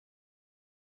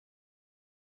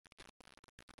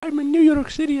I'm in New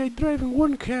York City. I drive in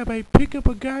one cab. I pick up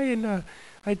a guy and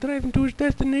I drive him to his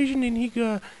destination, and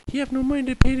he have no mind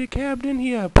to pay the cab. Then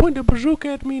he point a bazooka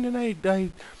at me, and I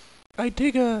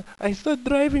start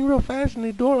driving real fast, and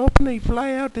the door open, I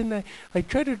fly out, and I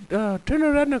try to turn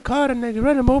around the car, and I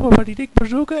run him over, but he take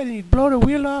bazooka, and he blow the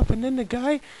wheel off, and then the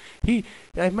guy,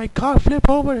 my car flip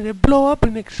over, and it blow up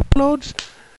and explodes.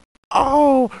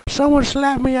 Oh, someone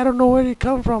slapped me. I don't know where they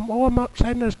come from. Oh, I'm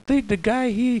outside in the street. The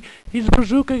guy, his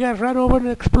bazooka got run over in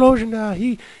an explosion.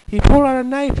 He pulled out a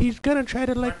knife. He's gonna try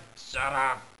to like. Shut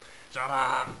up! Shut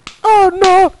up! Oh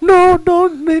no, no,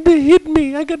 don't! They hit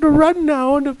me. I got to run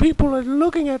now, and the people are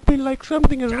looking at me like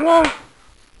something is wrong.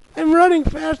 I'm running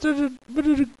faster, but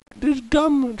this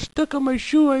gum stuck on my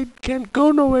shoe. I can't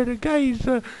go nowhere. The guy,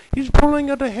 he's pulling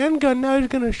out a handgun. Now he's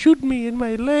gonna shoot me in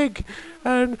my leg.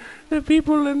 And the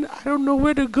people, and I don't know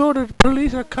where to go. The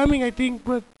police are coming, I think,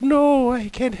 but no, I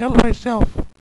can't help myself.